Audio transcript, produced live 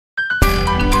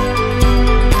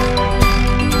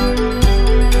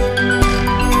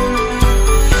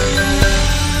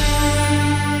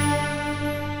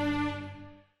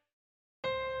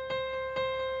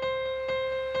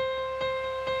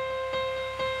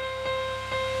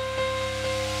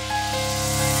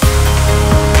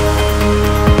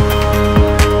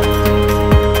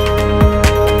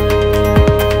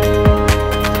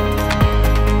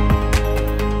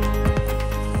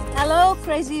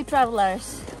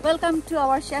viewers, welcome to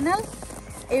our channel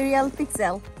Aerial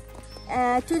Pixel.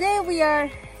 Today we are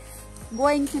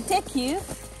going to take you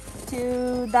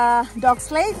to the dog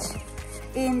sledge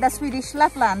in the Swedish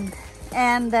Lapland,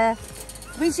 and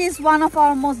which is one of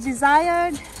our most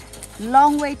desired,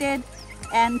 long waited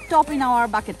and top in our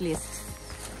bucket list.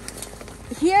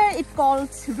 Here it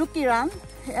calls Rookie Run,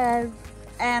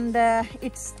 and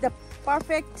it's the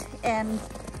perfect and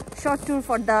short tour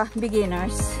for the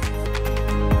beginners.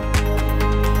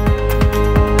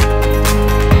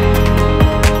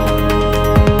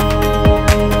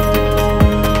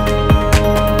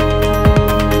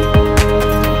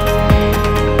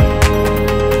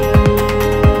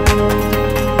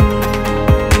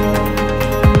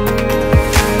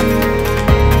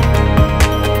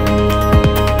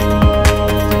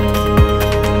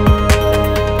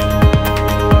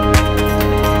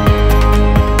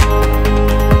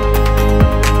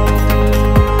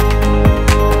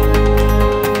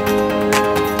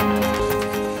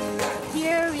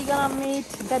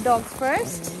 The dogs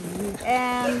first,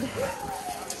 and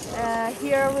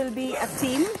here will be a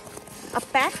team, a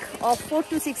pack of 4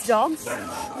 to 6 dogs.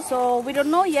 So we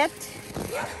don't know yet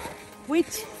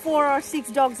which 4 or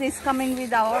 6 dogs is coming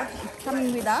with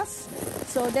us.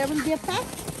 So there will be a pack,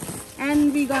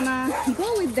 and we're gonna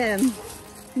go with them.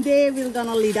 They will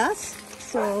gonna lead us.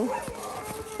 So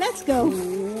let's go.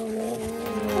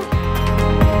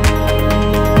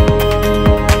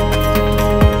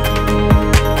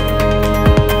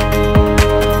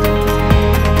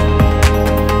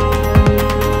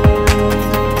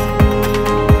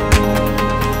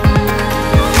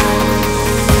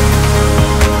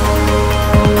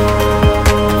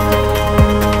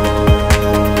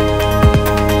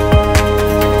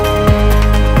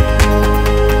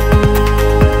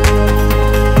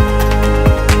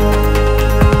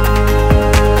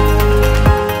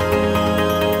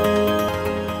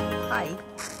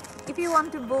 If you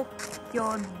want to book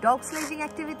your dog sledging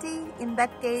activity, in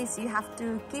that case you have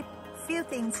to keep few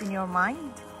things in your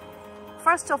mind.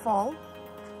 First of all,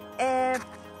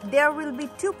 there will be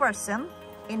 2 persons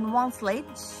in one sledge.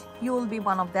 You will be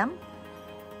one of them,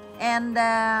 and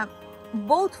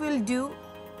both will do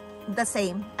the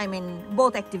same,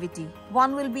 both activity.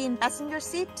 One will be in passenger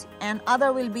seat and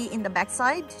other will be in the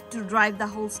backside to drive the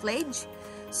whole sledge.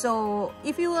 So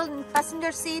if you are in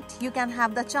passenger seat, you can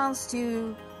have the chance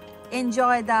to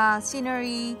enjoy the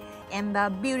scenery and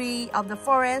the beauty of the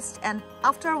forest, and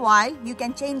after a while you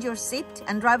can change your seat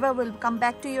and driver will come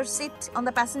back to your seat on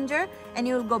the passenger, and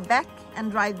you will go back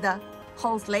and drive the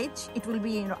whole sledge. It will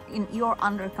be in your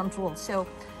under control. So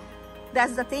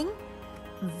that's the thing.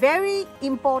 Very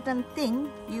important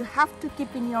thing you have to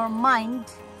keep in your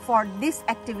mind for this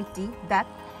activity, that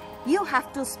you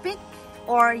have to speak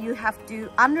or you have to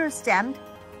understand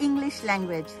English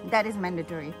language. That is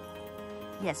mandatory.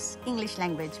 Yes, English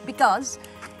language, because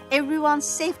everyone's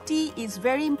safety is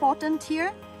very important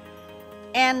here,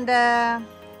 and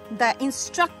the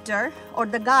instructor or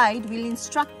the guide will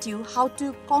instruct you how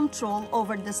to control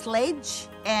over the sledge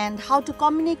and how to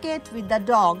communicate with the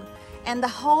dog, and the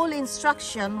whole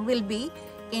instruction will be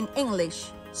in English.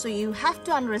 So you have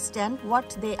to understand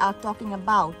what they are talking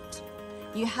about.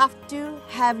 You have to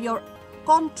have your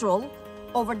control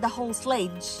over the whole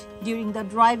sledge during the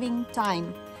driving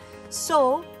time.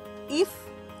 So if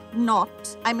not,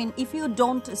 if you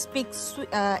don't speak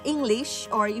English,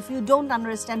 or if you don't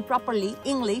understand properly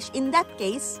English, in that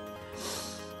case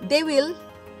they will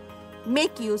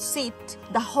make you sit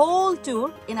the whole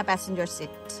tour in a passenger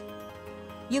seat.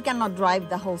 You cannot drive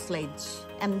the whole sledge,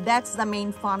 and that's the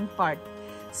main fun part.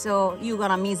 So you're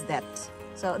gonna miss that.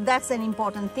 So that's an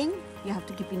important thing you have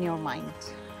to keep in your mind.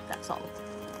 That's all.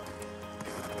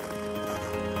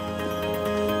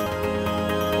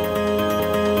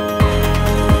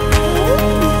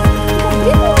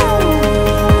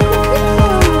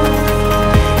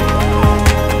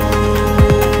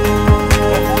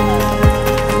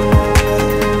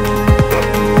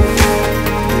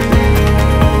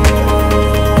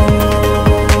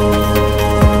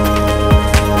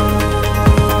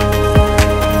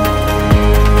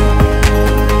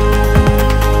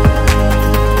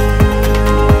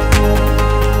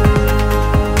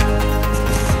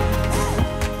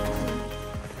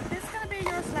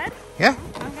 Yeah?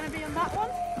 I'm going to be on that one.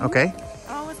 Okay.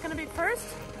 I'm always going to be first.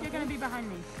 You're going to be behind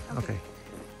me. Okay.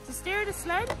 To steer the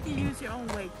sled, you use your own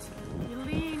weight. You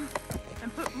lean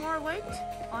and put more weight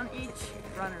on each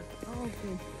runner. Oh,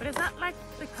 okay. But it's not like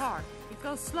the car. It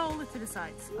goes slowly to the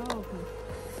sides. Oh, okay.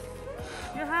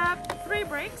 You have 3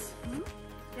 brakes.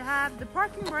 You have the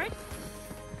parking brake.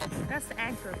 That's the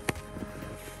anchor.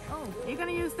 Oh. You're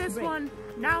gonna use this one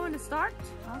now in the start,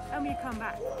 and when you come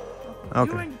back.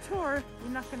 Okay. During the tour,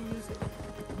 you're not gonna use it.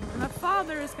 And my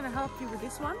father is gonna help you with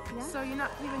this one, so you're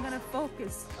not even gonna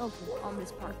focus on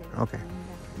this part. Okay.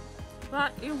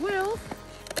 But it will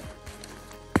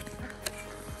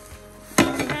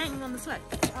be hanging on the sled.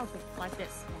 Okay, like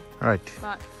this. Right.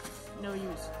 But no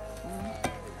use.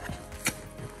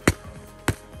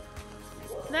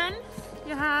 Then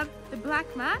you have the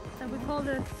black mat that we call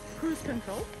the cruise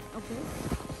control.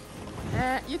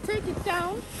 Okay. You take it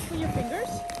down with your fingers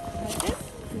like this.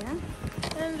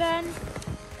 Yeah. And then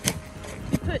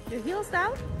you put your heels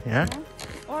down. Yeah.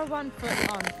 Or one foot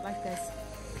on like this.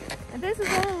 And this is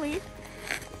only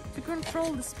to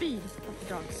control the speed of the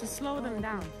dogs, to slow them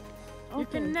down. You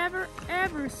can never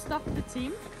ever stop the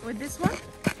team with this one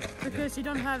because you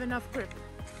don't have enough grip.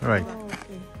 Right.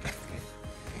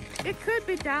 It could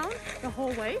be down the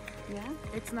whole way. Yeah.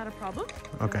 It's not a problem.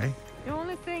 Okay. The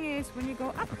only thing is when you go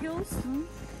up hills,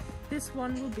 this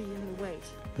one will be in the way.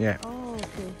 Yeah. Oh,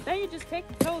 okay. Then you just take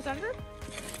the toes under,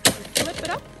 flip it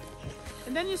up,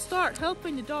 and then you start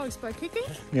helping the dogs by kicking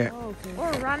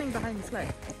or running behind the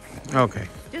sled. Okay.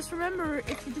 Just remember,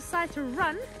 if you decide to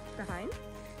run behind,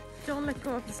 don't let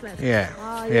go of the sled. Yeah.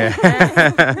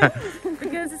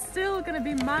 Because it's still going to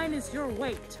be minus your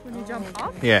weight when you jump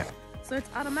off. Yeah. So it's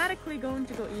automatically going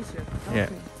to go easier. Yeah.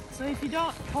 So if you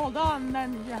don't hold on,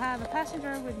 then you have a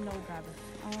passenger with no driver.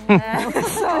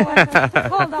 So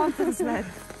hold on to the sled.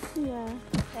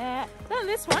 Yeah. Then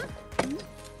this one,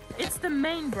 it's the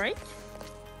main brake.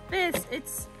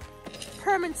 It's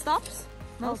permanent stops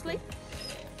mostly.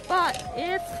 But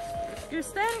if you're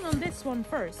standing on this one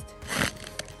first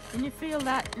and you feel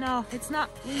that no, it's not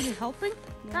really helping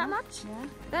that much,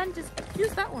 then just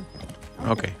use that one.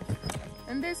 Okay.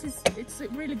 And it's a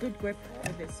really good grip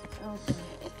with this.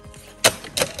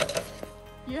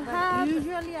 You have...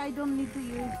 Usually I don't need to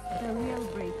use the real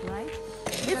brake, right?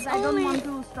 Because I only... don't want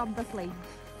to stop the sled.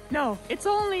 No, it's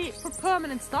only for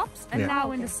permanent stops and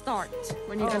now in the start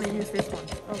when you're going to use this one.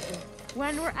 Okay.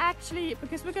 When we're actually,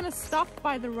 because we're going to stop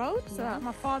by the road so that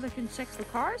my father can check the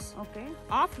cars. Okay.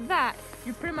 After that,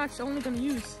 you're pretty much only going to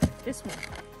use this one.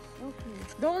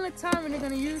 Okay. The only time when you're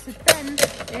going to use it then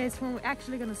is when we're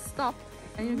actually going to stop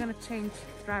and you're going to change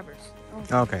drivers.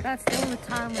 Okay. That's the only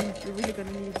time when you're really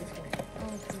going to use this one.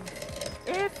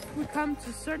 Okay. If we come to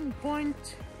a certain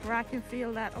point where I can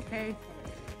feel that, okay,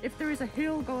 if there is a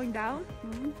hill going down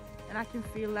and I can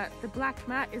feel that the black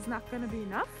mat is not going to be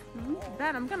enough,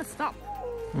 then I'm going to stop.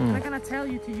 I'm going to tell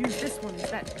you to use this one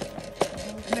instead.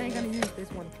 And then you're going to use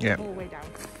this one the whole way down.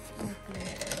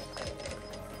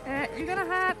 You're going to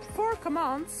have 4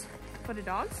 commands for the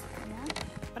dogs,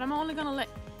 but I'm only going to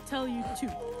tell you 2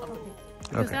 of them.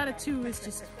 Because the other 2 is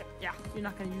just, you're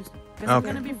not going to use them. Because I'm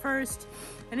going to be first,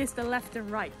 and it's the left and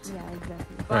right. Yeah,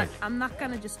 exactly. But I'm not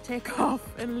going to just take off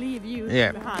and leave you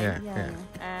behind.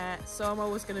 So I'm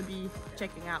always going to be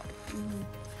checking out.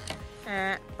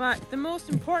 But the most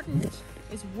important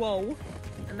is whoa,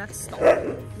 and that's stop.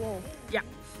 Whoa. Yeah.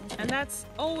 And that's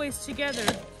always together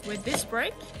with this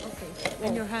brake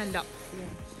and your hand up.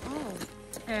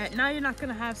 Now you're not going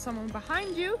to have someone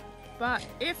behind you, but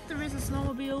if there is a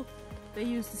snowmobile, they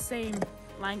use the same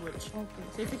language.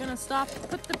 So if you're going to stop,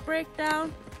 put the brake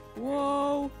down,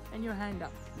 whoa, and your hand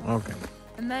up.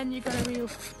 And then you're going to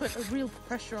put a real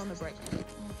pressure on the brake.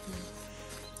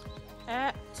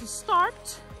 To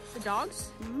start the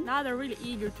dogs, now they're really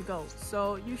eager to go.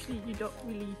 So usually you don't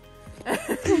really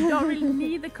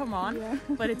need the command,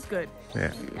 but it's good.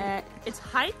 It's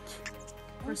hike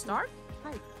for start.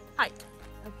 Hike.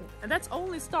 And that's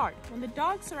only start. When the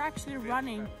dogs are actually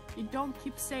running, you don't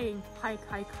keep saying hike,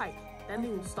 hike, hike. Then they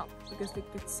will stop because they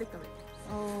get sick of it.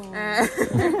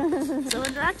 So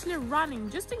when they're actually running,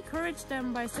 just encourage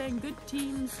them by saying good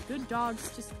teams, good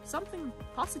dogs, just something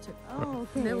positive.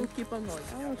 They will keep on going.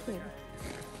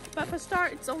 But for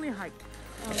start, it's only a hike.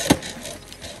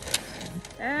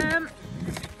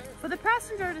 For the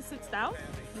passenger that sits down,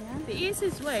 the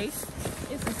easiest way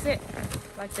is to sit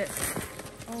like this.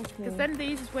 Because then the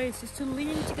easiest way is just to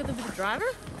lean together with the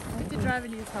driver if the driver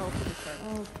needs help with the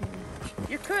turn.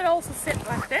 You could also sit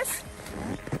like this,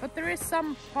 but there is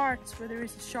some parts where there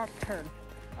is a sharp turn.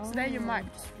 So then you might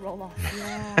just roll off.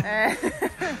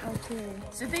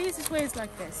 So the easiest way is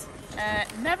like this.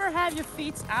 Never have your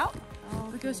feet out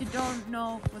because you don't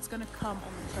know what's going to come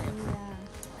on the train.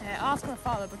 Ask my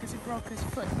father because he broke his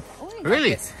foot.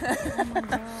 Really? Oh my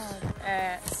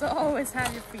god. So always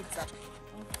have your feet up.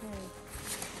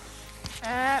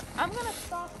 I'm gonna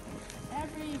stop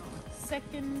every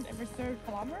second, every 3rd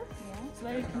kilometer, so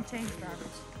that you can change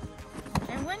drivers.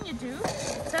 And when you do,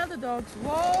 tell the dogs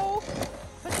whoa,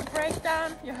 put the brake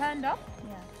down, your hand up,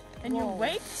 and you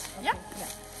wait. Okay.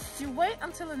 You wait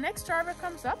until the next driver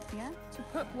comes up. To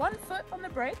put one foot on the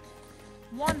brake,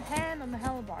 one hand on the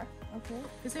handlebar. Okay.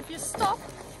 Because if you stop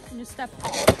and you step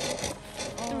off,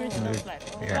 there is no sled.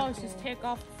 Dogs just take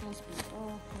off at full speed.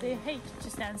 They hate to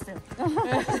stand still.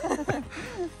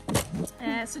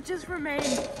 So just remain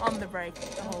on the brake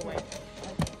the whole way.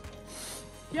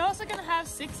 You're also gonna have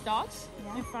 6 dogs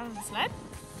in front of the sled,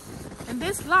 and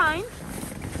this line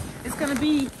is gonna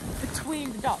be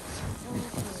between the dogs.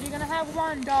 So you're gonna have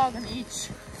 1 dog on each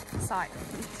side.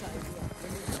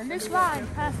 And this line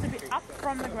has to be up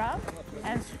from the ground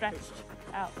and stretched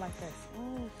out like this.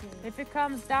 If it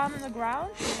comes down on the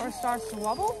ground or starts to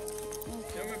wobble,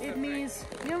 it means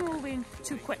you're moving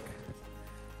too quick.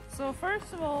 So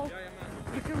first of all,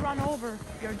 you can run over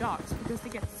your dogs because they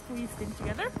get squeezed in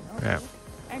together.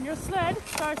 And your sled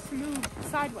starts to move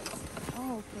sideways.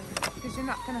 Because you're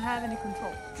not going to have any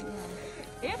control.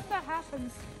 If that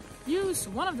happens, use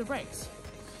one of the brakes.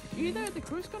 Either the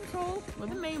cruise control or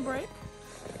the main brake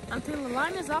until the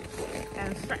line is up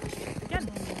and stretch again.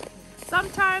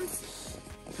 Sometimes,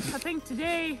 I think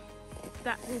today,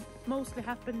 that will mostly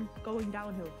happen going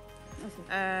downhill.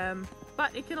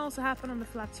 But it can also happen on the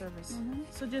flat surface.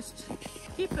 So just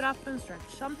keep it up and stretch.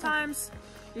 Sometimes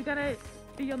you're gonna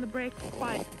be on the brake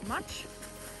quite much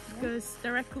because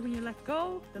directly when you let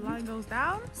go, the line goes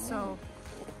down. So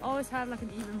always have like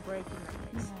an even brake in that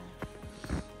case.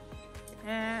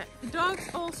 The dogs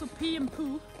also pee and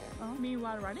poo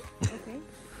meanwhile running.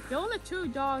 The only 2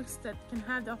 dogs that can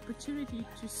have the opportunity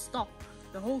to stop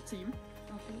the whole team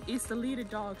is the leader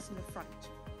dogs in the front.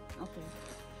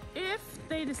 If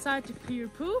they decide to pee or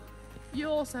poo, you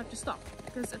also have to stop,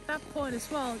 because at that point as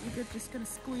well, you're just going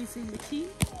to squeeze in the team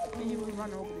and you will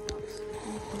run over the dogs.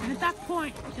 And at that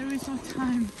point, there is no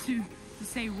time to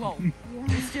say whoa.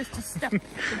 It's just to step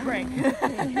the brake,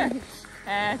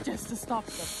 just to stop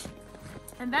them.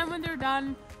 And then when they're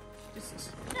done,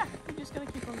 you're just going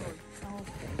to keep on going.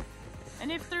 And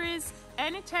if there is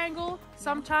any tangle,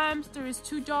 sometimes there is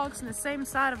 2 dogs on the same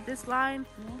side of this line,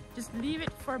 just leave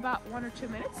it for about 1 or 2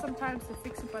 minutes. Sometimes they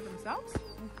fix it by themselves.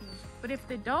 But if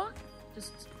they don't,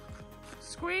 just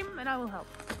scream and I will help.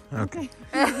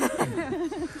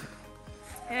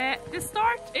 The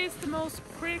start is the most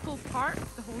critical part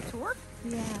of the whole tour.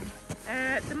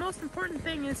 The most important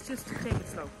thing is just to take it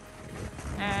slow.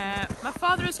 My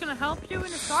father is going to help you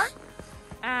in the start,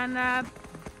 and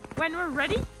when we're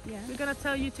ready, we're going to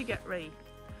tell you to get ready.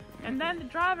 And then the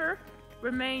driver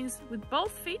remains with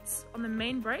both feet on the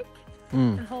main brake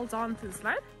and holds on to the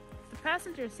sled. The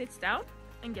passenger sits down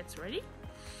and gets ready.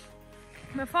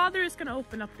 My father is going to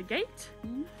open up the gate.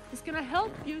 He's going to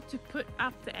help you to put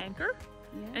up the anchor,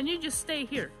 and you just stay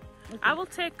here. I will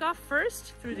take off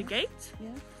first through the gate,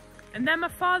 and then my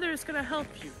father is going to help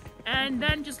you. And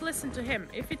then just listen to him.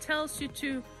 If he tells you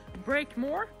to brake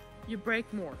more, you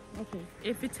brake more.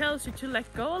 If he tells you to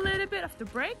let go a little bit of the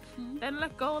brake, then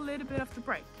let go a little bit of the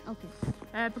brake.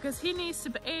 Because he needs to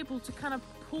be able to kind of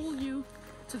pull you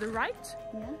to the right.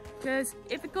 Because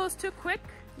if it goes too quick,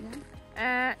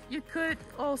 you could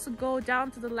also go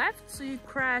down to the left, so you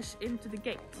crash into the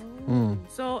gate.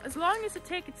 So as long as you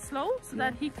take it slow, so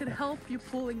that he could help you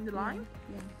pulling the line,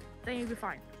 then you'll be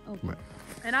fine.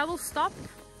 And I will stop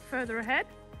further ahead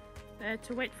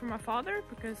to wait for my father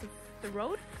because of the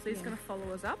road, so he's gonna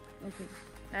follow us up.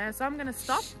 So I'm gonna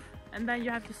stop, and then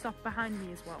you have to stop behind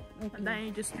me as well. And then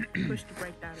you just push the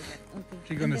brake down again.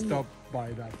 She's gonna stop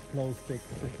by that flow stick,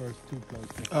 the first 2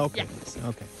 flow sticks.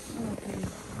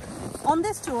 On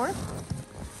this tour,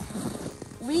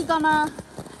 we're gonna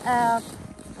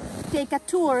take a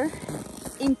tour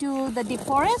into the deep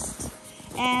forest,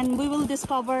 and we will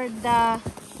discover the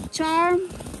charm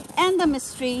and the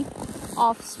mystery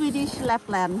of Swedish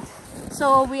Lapland.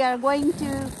 So we are going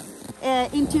to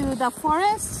into the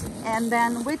forest and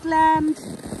then wetland,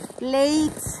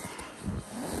 lakes,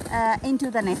 into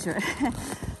the nature.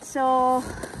 So,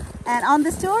 and on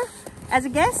this tour, as a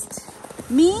guest,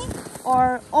 me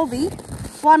or Ovi,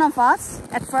 one of us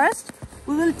at first,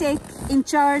 we will take in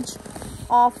charge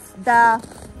of the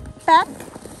pack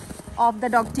of the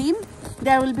dog team.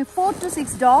 There will be 4 to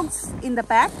 6 dogs in the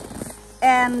pack,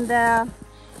 and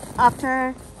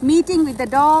after meeting with the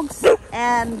dogs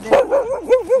and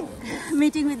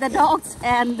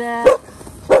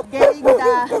getting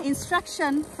the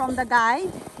instruction from the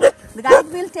guide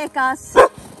will take us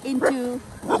into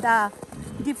the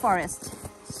deep forest.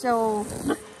 So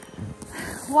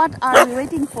what are we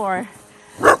waiting for?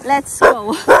 Let's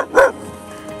go.